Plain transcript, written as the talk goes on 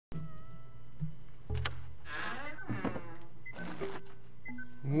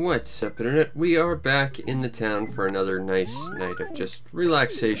What's up, Internet? We are back in the town for another nice night of just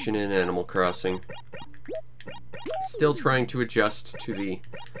relaxation in Animal Crossing. Still trying to adjust to the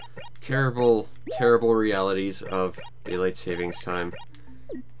terrible, terrible realities of daylight savings time,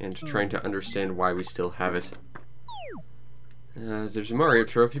 and trying to understand why we still have it. There's a Mario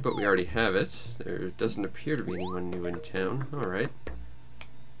trophy, but we already have it. There doesn't appear to be anyone new in town. Alright.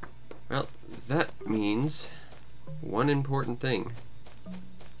 Well, that means one important thing.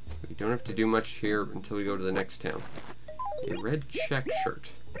 We don't have to do much here until we go to the next town. A red check shirt.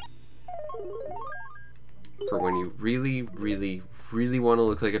 For when you really, really, really want to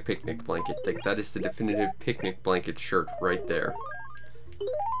look like a picnic blanket. Like, that is the definitive picnic blanket shirt right there.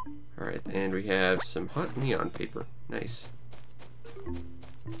 Alright, and we have some hot neon paper. Nice.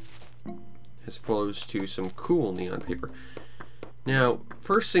 As opposed to some cool neon paper. Now,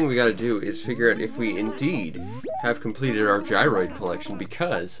 first thing we gotta do is figure out if we indeed have completed our gyroid collection,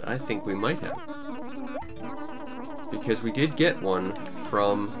 because I think we might have. Because we did get one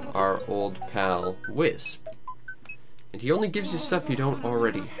from our old pal, Wisp. And he only gives you stuff you don't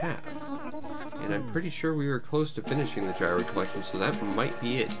already have. And I'm pretty sure we were close to finishing the gyroid collection, so that might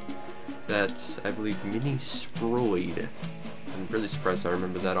be it. That's, I believe, Mini Sproid. I'm really surprised I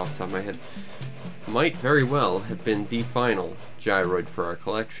remember that off the top of my head. Might very well have been the final gyroid for our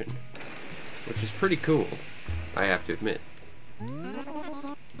collection, which is pretty cool, I have to admit.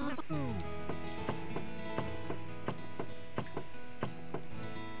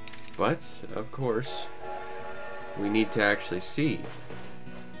 But, of course, we need to actually see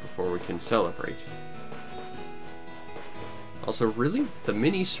before we can celebrate. Also, really? The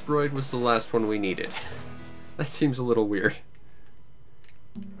Mini Sproid was the last one we needed. That seems a little weird.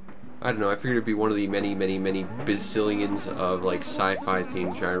 I don't know, I figured it'd be one of the many, many, many bazillions of, like, sci-fi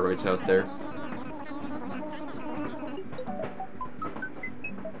themed gyroids out there.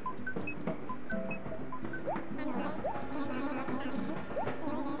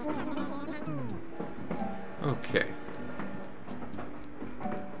 Okay.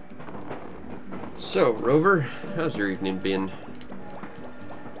 So, Rover, how's your evening been?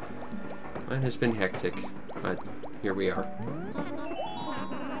 Mine has been hectic, but here we are.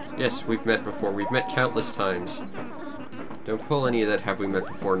 Yes, we've met before. We've met countless times. Don't pull any of that have we met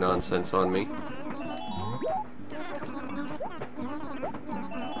before nonsense on me.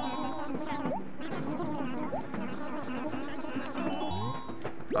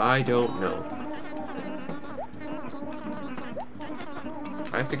 I don't know.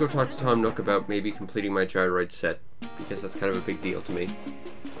 I have to go talk to Tom Nook about maybe completing my gyroid set, because that's kind of a big deal to me.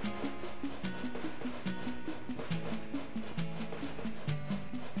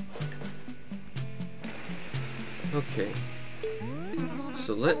 Okay,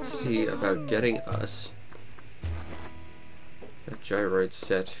 so let's see about getting us a gyroid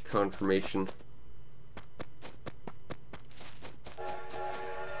set confirmation.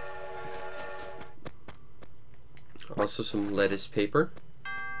 Also some lettuce paper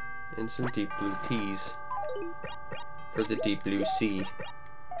and some deep blue teas for the deep blue sea.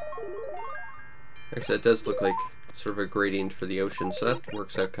 Actually, that does look like sort of a gradient for the ocean, so that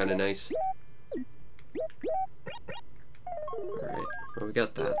works out kind of nice. Alright, well, we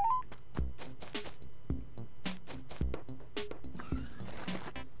got that.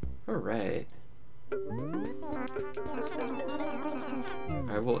 Alright.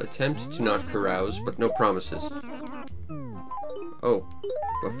 I will attempt to not carouse, but no promises. Oh,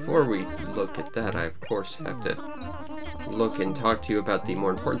 before we look at that, I of course have to look and talk to you about the more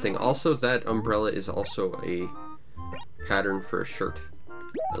important thing. Also, that umbrella is also a pattern for a shirt.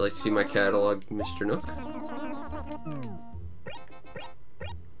 I'd like to see my catalog, Mr. Nook.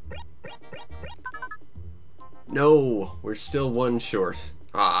 No, we're still one short.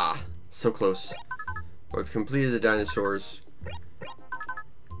 Ah, so close. We've completed the dinosaurs.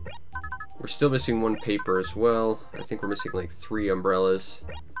 We're still missing one paper as well. I think we're missing like 3 umbrellas.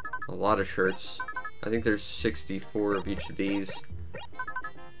 A lot of shirts. I think there's 64 of each of these.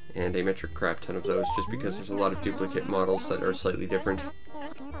 And a metric crap ton of those, just because there's a lot of duplicate models that are slightly different.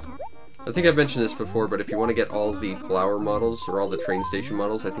 I think I've mentioned this before, but if you want to get all the flower models, or all the train station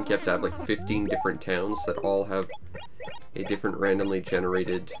models, I think you have to have like 15 different towns that all have a different randomly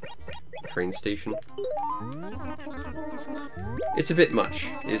generated train station. It's a bit much,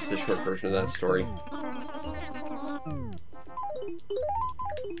 is the short version of that story.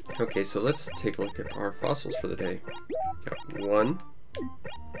 Okay, so let's take a look at our fossils for the day. Got 1.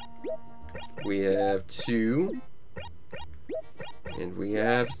 We have 2. And we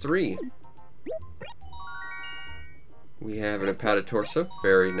have 3. We have an apatotorso,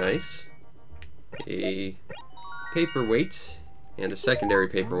 very nice. A paperweight, and a secondary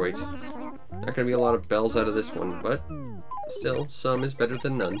paperweight. Not gonna be a lot of bells out of this one, but still, some is better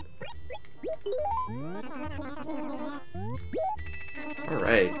than none.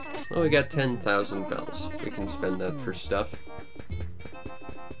 Alright, well, we got 10,000 bells. We can spend that for stuff.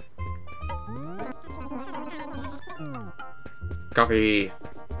 Coffee!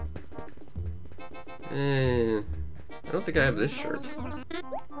 I don't think I have this shirt.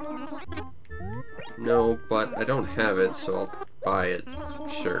 No, but I don't have it, so I'll buy it.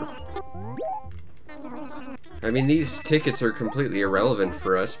 Sure. I mean, these tickets are completely irrelevant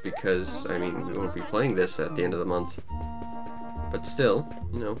for us because, I mean, we won't be playing this at the end of the month. But still,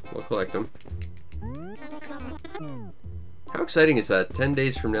 you know, we'll collect them. How exciting is that? 10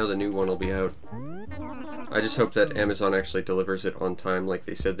 days from now, the new one will be out. I just hope that Amazon actually delivers it on time like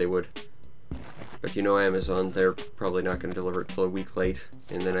they said they would. But you know Amazon, they're probably not going to deliver it till a week late,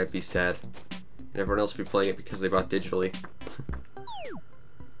 and then I'd be sad. And everyone else would be playing it because they bought digitally.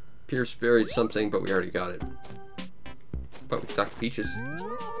 Pierce buried something, but we already got it. But we can talk to Peaches.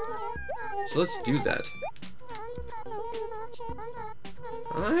 So let's do that.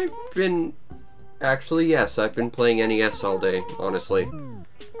 I've been... Actually, yes, I've been playing NES all day, honestly.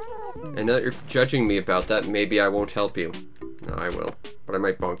 And now that you're judging me about that, maybe I won't help you. No, I will. But I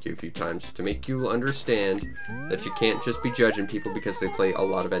might bonk you a few times to make you understand that you can't just be judging people because they play a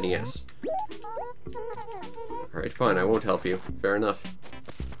lot of NES. Alright, fine, I won't help you. Fair enough.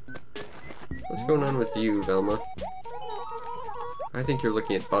 What's going on with you, Velma? I think you're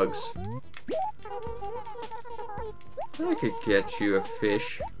looking at bugs. I could get you a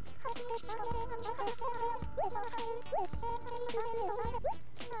fish.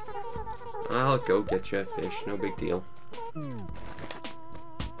 I'll go get you a fish, no big deal.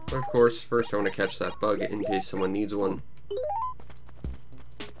 But of course, first I want to catch that bug in case someone needs one.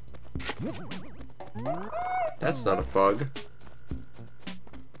 That's not a bug.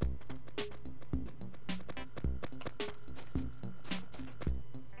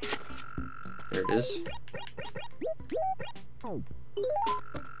 There it is.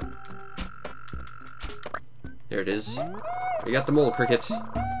 There it is. We got the mole cricket.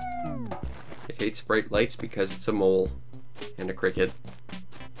 It hates bright lights because it's a mole and a cricket.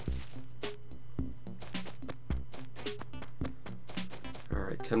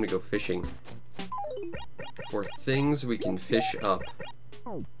 Alright, time to go fishing. For things we can fish up.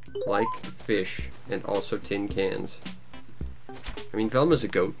 Like fish and also tin cans. I mean, Velma's a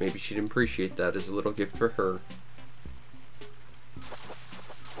goat. Maybe she'd appreciate that as a little gift for her.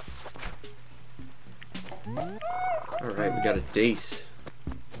 Alright, we got a dace.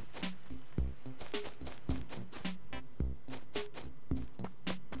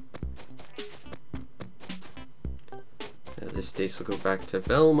 Now this dace will go back to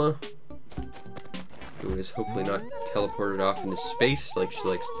Velma, who is hopefully not teleported off into space like she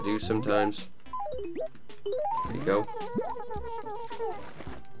likes to do sometimes. There you go.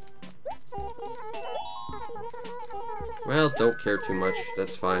 Well, don't care too much.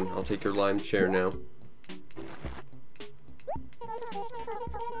 That's fine. I'll take your lime chair now.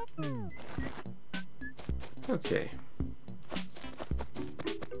 Okay.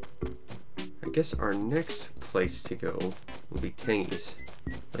 I guess our next place to go will be Tangy's.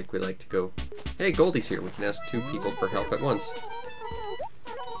 Like we like to go. Hey, Goldie's here. We can ask 2 people for help at once.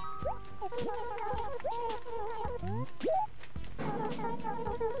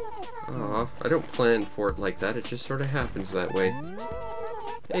 Aw, I don't plan for it like that. It just sort of happens that way.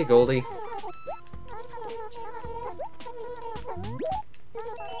 Hey, Goldie.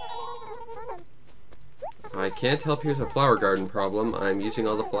 I can't help you with a flower garden problem. I'm using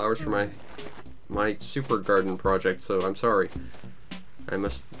all the flowers for my super garden project, so I'm sorry. I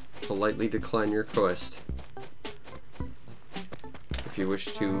must politely decline your request. If you wish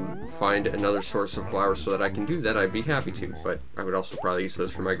to find another source of flowers so that I can do that, I'd be happy to, but I would also probably use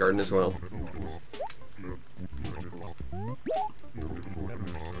those for my garden as well.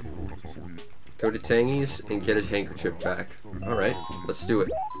 Go to Tangy's and get a handkerchief back. Alright, let's do it.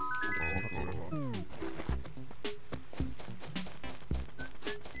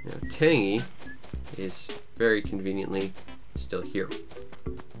 Now, Tangy is very conveniently still here.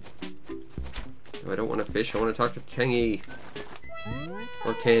 No, I don't want to fish, I want to talk to Tangy.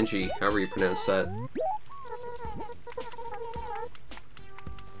 Or Tangy, however you pronounce that.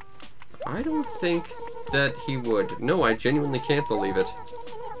 I don't think that he would. No, I genuinely can't believe it.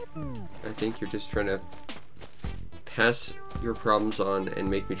 I think you're just trying to pass your problems on and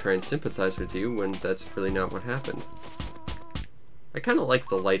make me try and sympathize with you when that's really not what happened. I kind of like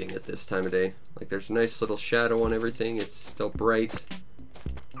the lighting at this time of day. Like, there's a nice little shadow on everything. It's still bright.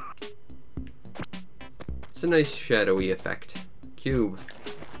 It's a nice shadowy effect. Cube.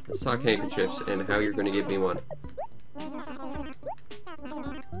 Let's talk handkerchiefs and how you're going to give me one.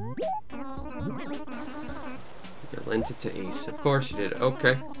 You lent it to Ace. Of course you did.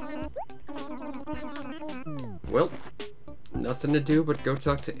 Okay. Well, nothing to do but go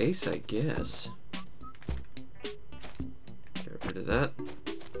talk to Ace, I guess. Get rid of that.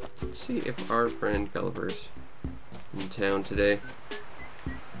 Let's see if our friend Gulliver's in town today.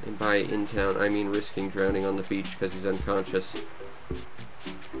 And by in town, I mean risking drowning on the beach because he's unconscious.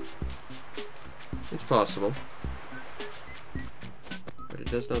 It's possible. But it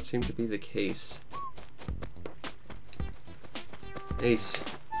does not seem to be the case. Ace.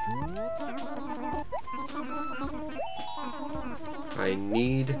 I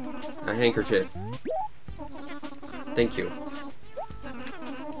need a handkerchief. Thank you.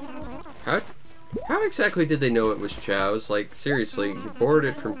 How exactly did they know it was Chow's? Like, seriously, you borrowed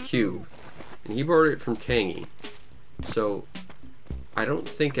it from Cube, and he borrowed it from Tangy. So, I don't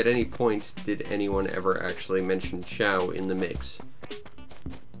think at any point did anyone ever actually mention Chow in the mix.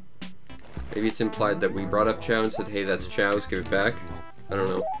 Maybe it's implied that we brought up Chow and said, hey, that's Chow's, give it back. I don't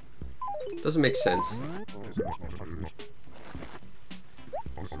know. Doesn't make sense.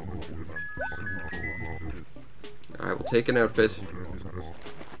 I will take an outfit.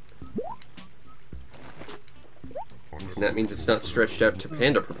 And that means it's not stretched out to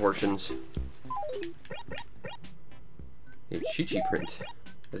panda proportions. A Chi-Chi print.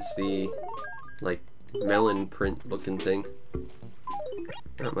 That's the, like, melon print looking thing.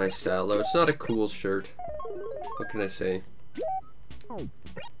 Not my style, though. It's not a cool shirt. What can I say?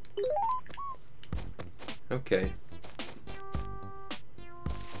 Okay.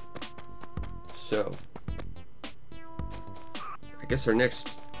 So, I guess our next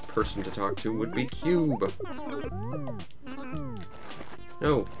person to talk to would be Cube.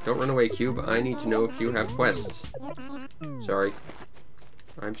 No, don't run away, Cube. I need to know if you have quests. Sorry.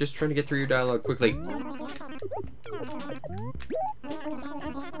 I'm just trying to get through your dialogue quickly.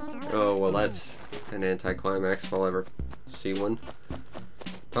 Oh, well, that's an anticlimax if I'll ever see one.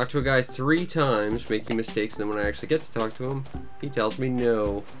 Talk to a guy 3 times, making mistakes, and then when I actually get to talk to him, he tells me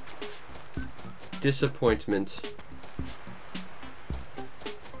no. Disappointment.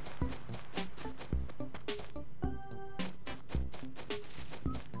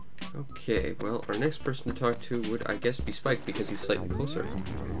 Okay, well, our next person to talk to would, I guess, be Spike because he's slightly closer.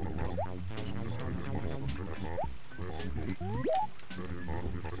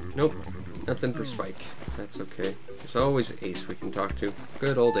 Nope, nothing for Spike. That's okay. There's always Ace we can talk to.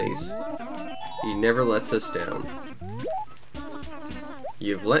 Good old Ace. He never lets us down.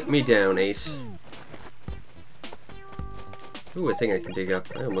 You've let me down, Ace. Ooh, a thing I can dig up.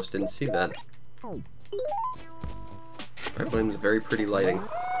 I almost didn't see that. I blame the very pretty lighting.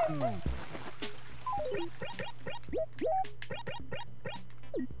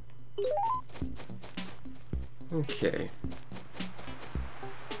 Okay.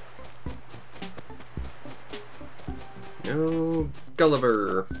 No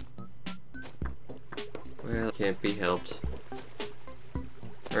Gulliver. Well, can't be helped.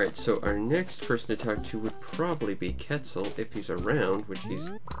 Alright, so our next person to talk to would probably be Quetzal if he's around, which he's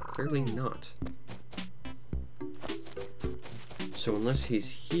clearly not. So unless he's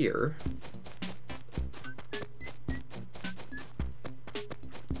here,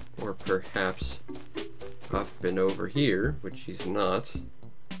 or perhaps up and over here, which he's not,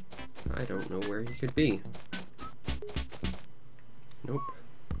 I don't know where he could be. Nope,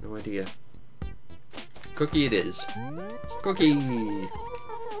 no idea. Cookie it is. Cookie!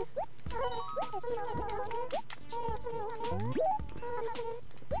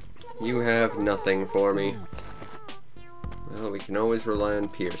 You have nothing for me. Well, we can always rely on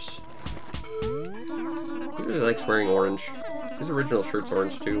Pierce. He really likes wearing orange. His original shirt's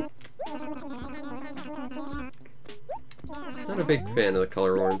orange too. Not a big fan of the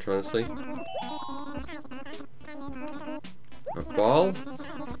color orange, honestly. A ball?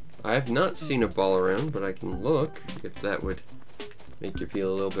 I have not seen a ball around, but I can look if that would make you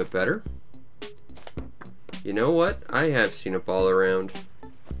feel a little bit better. You know what? I have seen a ball around.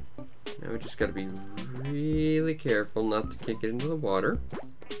 Now we just gotta be really careful not to kick it into the water,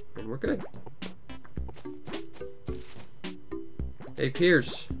 and we're good. Hey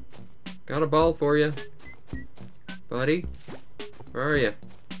Pierce, got a ball for you. Buddy, where are you?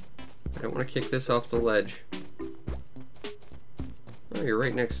 I don't want to kick this off the ledge. Oh, you're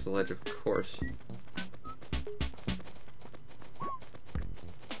right next to the ledge, of course.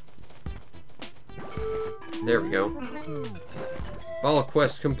 There we go. Ball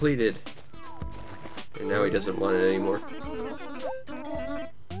quest completed. And now he doesn't want it anymore.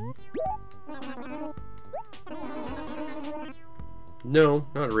 No,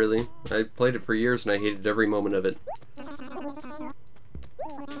 not really. I played it for years and I hated every moment of it.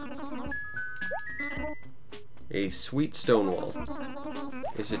 A sweet stone wall.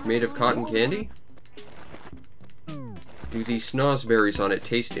 Is it made of cotton candy? Do the snozberries on it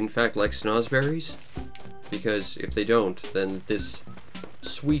taste, in fact, like snozberries? Because if they don't, then this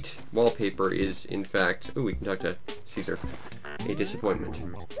sweet wallpaper is, in fact... Ooh, we can talk to Caesar. A disappointment.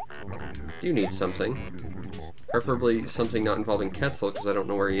 You need something. Preferably something not involving Quetzal, because I don't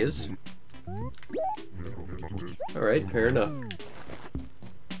know where he is. Alright, fair enough.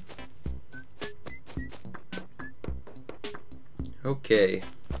 Okay.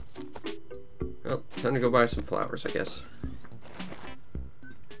 Well, time to go buy some flowers, I guess.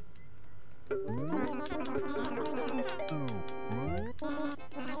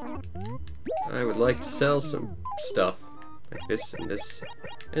 I would like to sell some stuff. Like this and this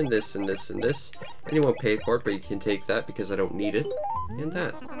and this and this and this. And you won't pay for it, but you can take that because I don't need it. And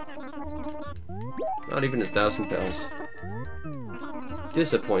that. Not even 1,000 bells.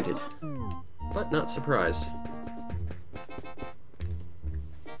 Disappointed. But not surprised.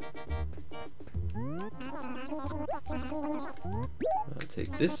 I'll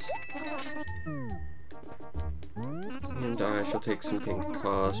take this. And I shall take some pink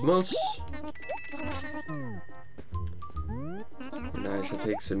cosmos. And I shall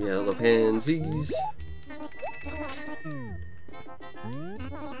take some yellow pansies.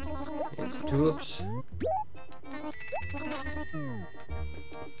 And some tulips.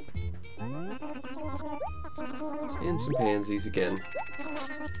 And some pansies again.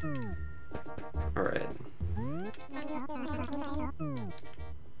 Alright.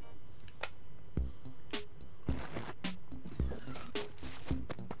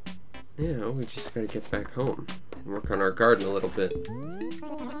 Now we just gotta get back home and work on our garden a little bit.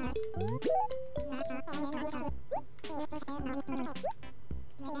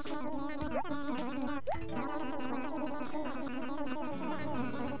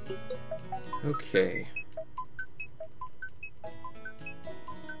 Okay.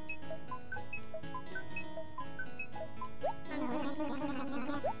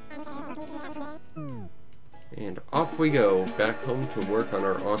 And off we go, back home to work on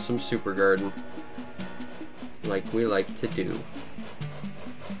our awesome super garden, like we like to do.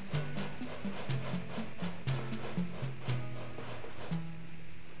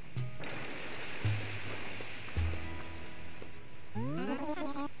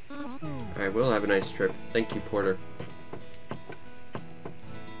 I will have a nice trip. Thank you, Porter.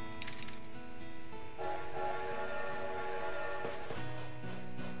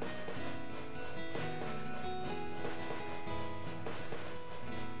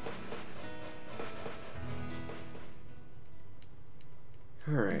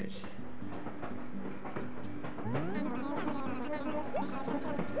 Alright.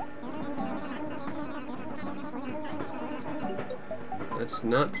 Let's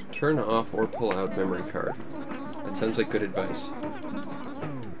not turn off or pull out memory card. That sounds like good advice.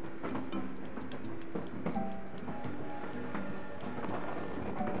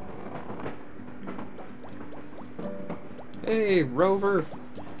 Hey, Rover!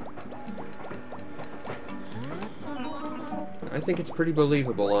 I think it's pretty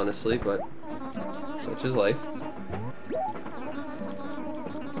believable, honestly, but such is life.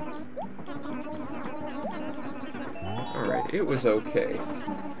 Alright, it was okay.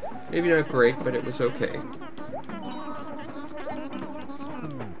 Maybe not great, but it was okay.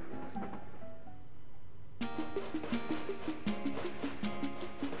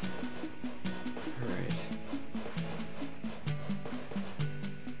 Alright.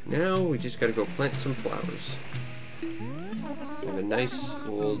 Now we just gotta go plant some flowers. Have a nice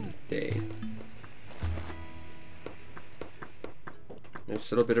old day.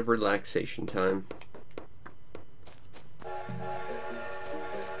 Nice little bit of relaxation time.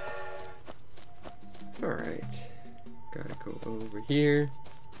 Alright. Gotta go over here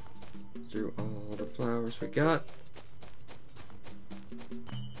through all the flowers we got.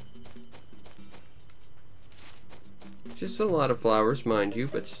 Just a lot of flowers, mind you,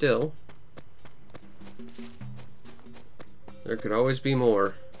 but still. There could always be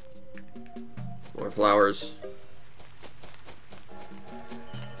more. More flowers.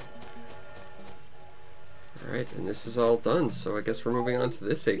 Alright, and this is all done, so I guess we're moving on to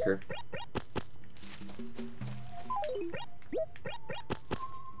this acre.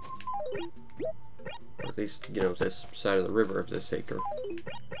 Or at least, you know, this side of the river of this acre.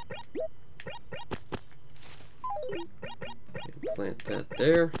 And plant that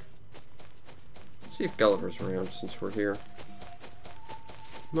there. Let's see if Gulliver's around since we're here.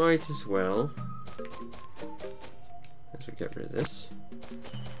 Might as well. As we get rid of this.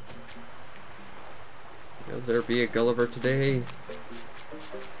 Will there be a Gulliver today?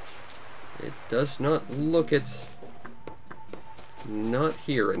 It does not look it. Not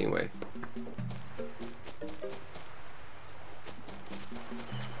here, anyway.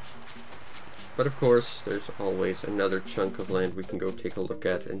 But of course, there's always another chunk of land we can go take a look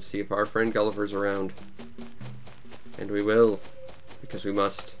at and see if our friend Gulliver's around. And we will, because we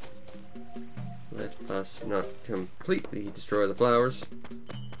must. Let us not completely destroy the flowers.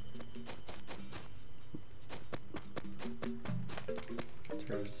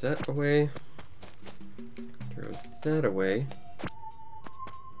 Throw that away. Throw that away.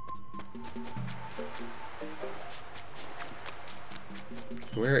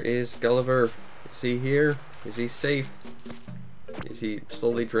 Where is Gulliver? Is he here? Is he safe? Is he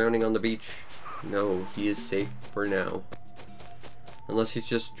slowly drowning on the beach? No, he is safe for now. Unless he's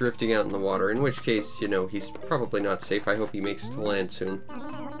just drifting out in the water, in which case, you know, he's probably not safe. I hope he makes it to land soon.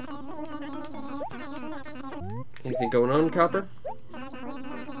 Anything going on, Copper?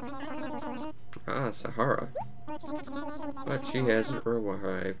 Ah, Sahara. But she hasn't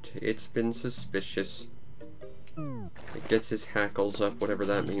arrived. It's been suspicious. It gets his hackles up, whatever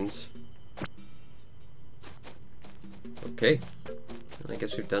that means. Okay. I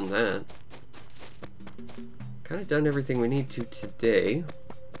guess we've done that. Kind of done everything we need to today.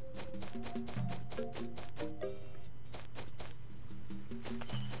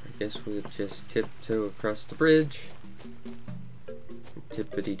 I guess we'll just tiptoe across the bridge.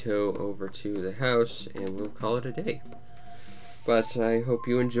 Tippity-toe over to the house, and we'll call it a day. But I hope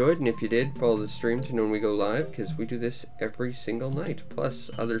you enjoyed, and if you did, follow the stream to know when we go live, because we do this every single night, plus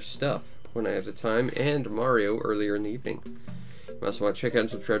other stuff when I have the time, and Mario earlier in the evening. You also want to check out and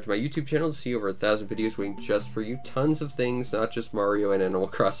subscribe to my YouTube channel to see over 1,000 videos waiting just for you. Tons of things, not just Mario and Animal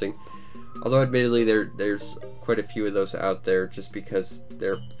Crossing. Although admittedly, there's quite a few of those out there just because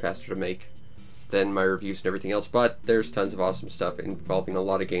they're faster to make than my reviews and everything else. But there's tons of awesome stuff involving a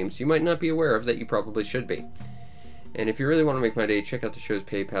lot of games you might not be aware of that you probably should be. And if you really want to make my day, check out the show's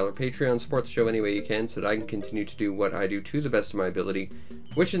PayPal or Patreon. Support the show any way you can so that I can continue to do what I do to the best of my ability,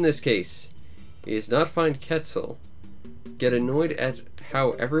 which in this case is not find Quetzal, get annoyed at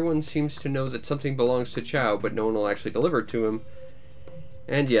how everyone seems to know that something belongs to Chow, but no one will actually deliver it to him,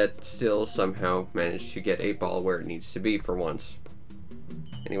 and yet still somehow manage to get a ball where it needs to be for once.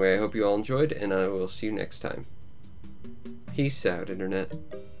 Anyway, I hope you all enjoyed, and I will see you next time. Peace out, Internet.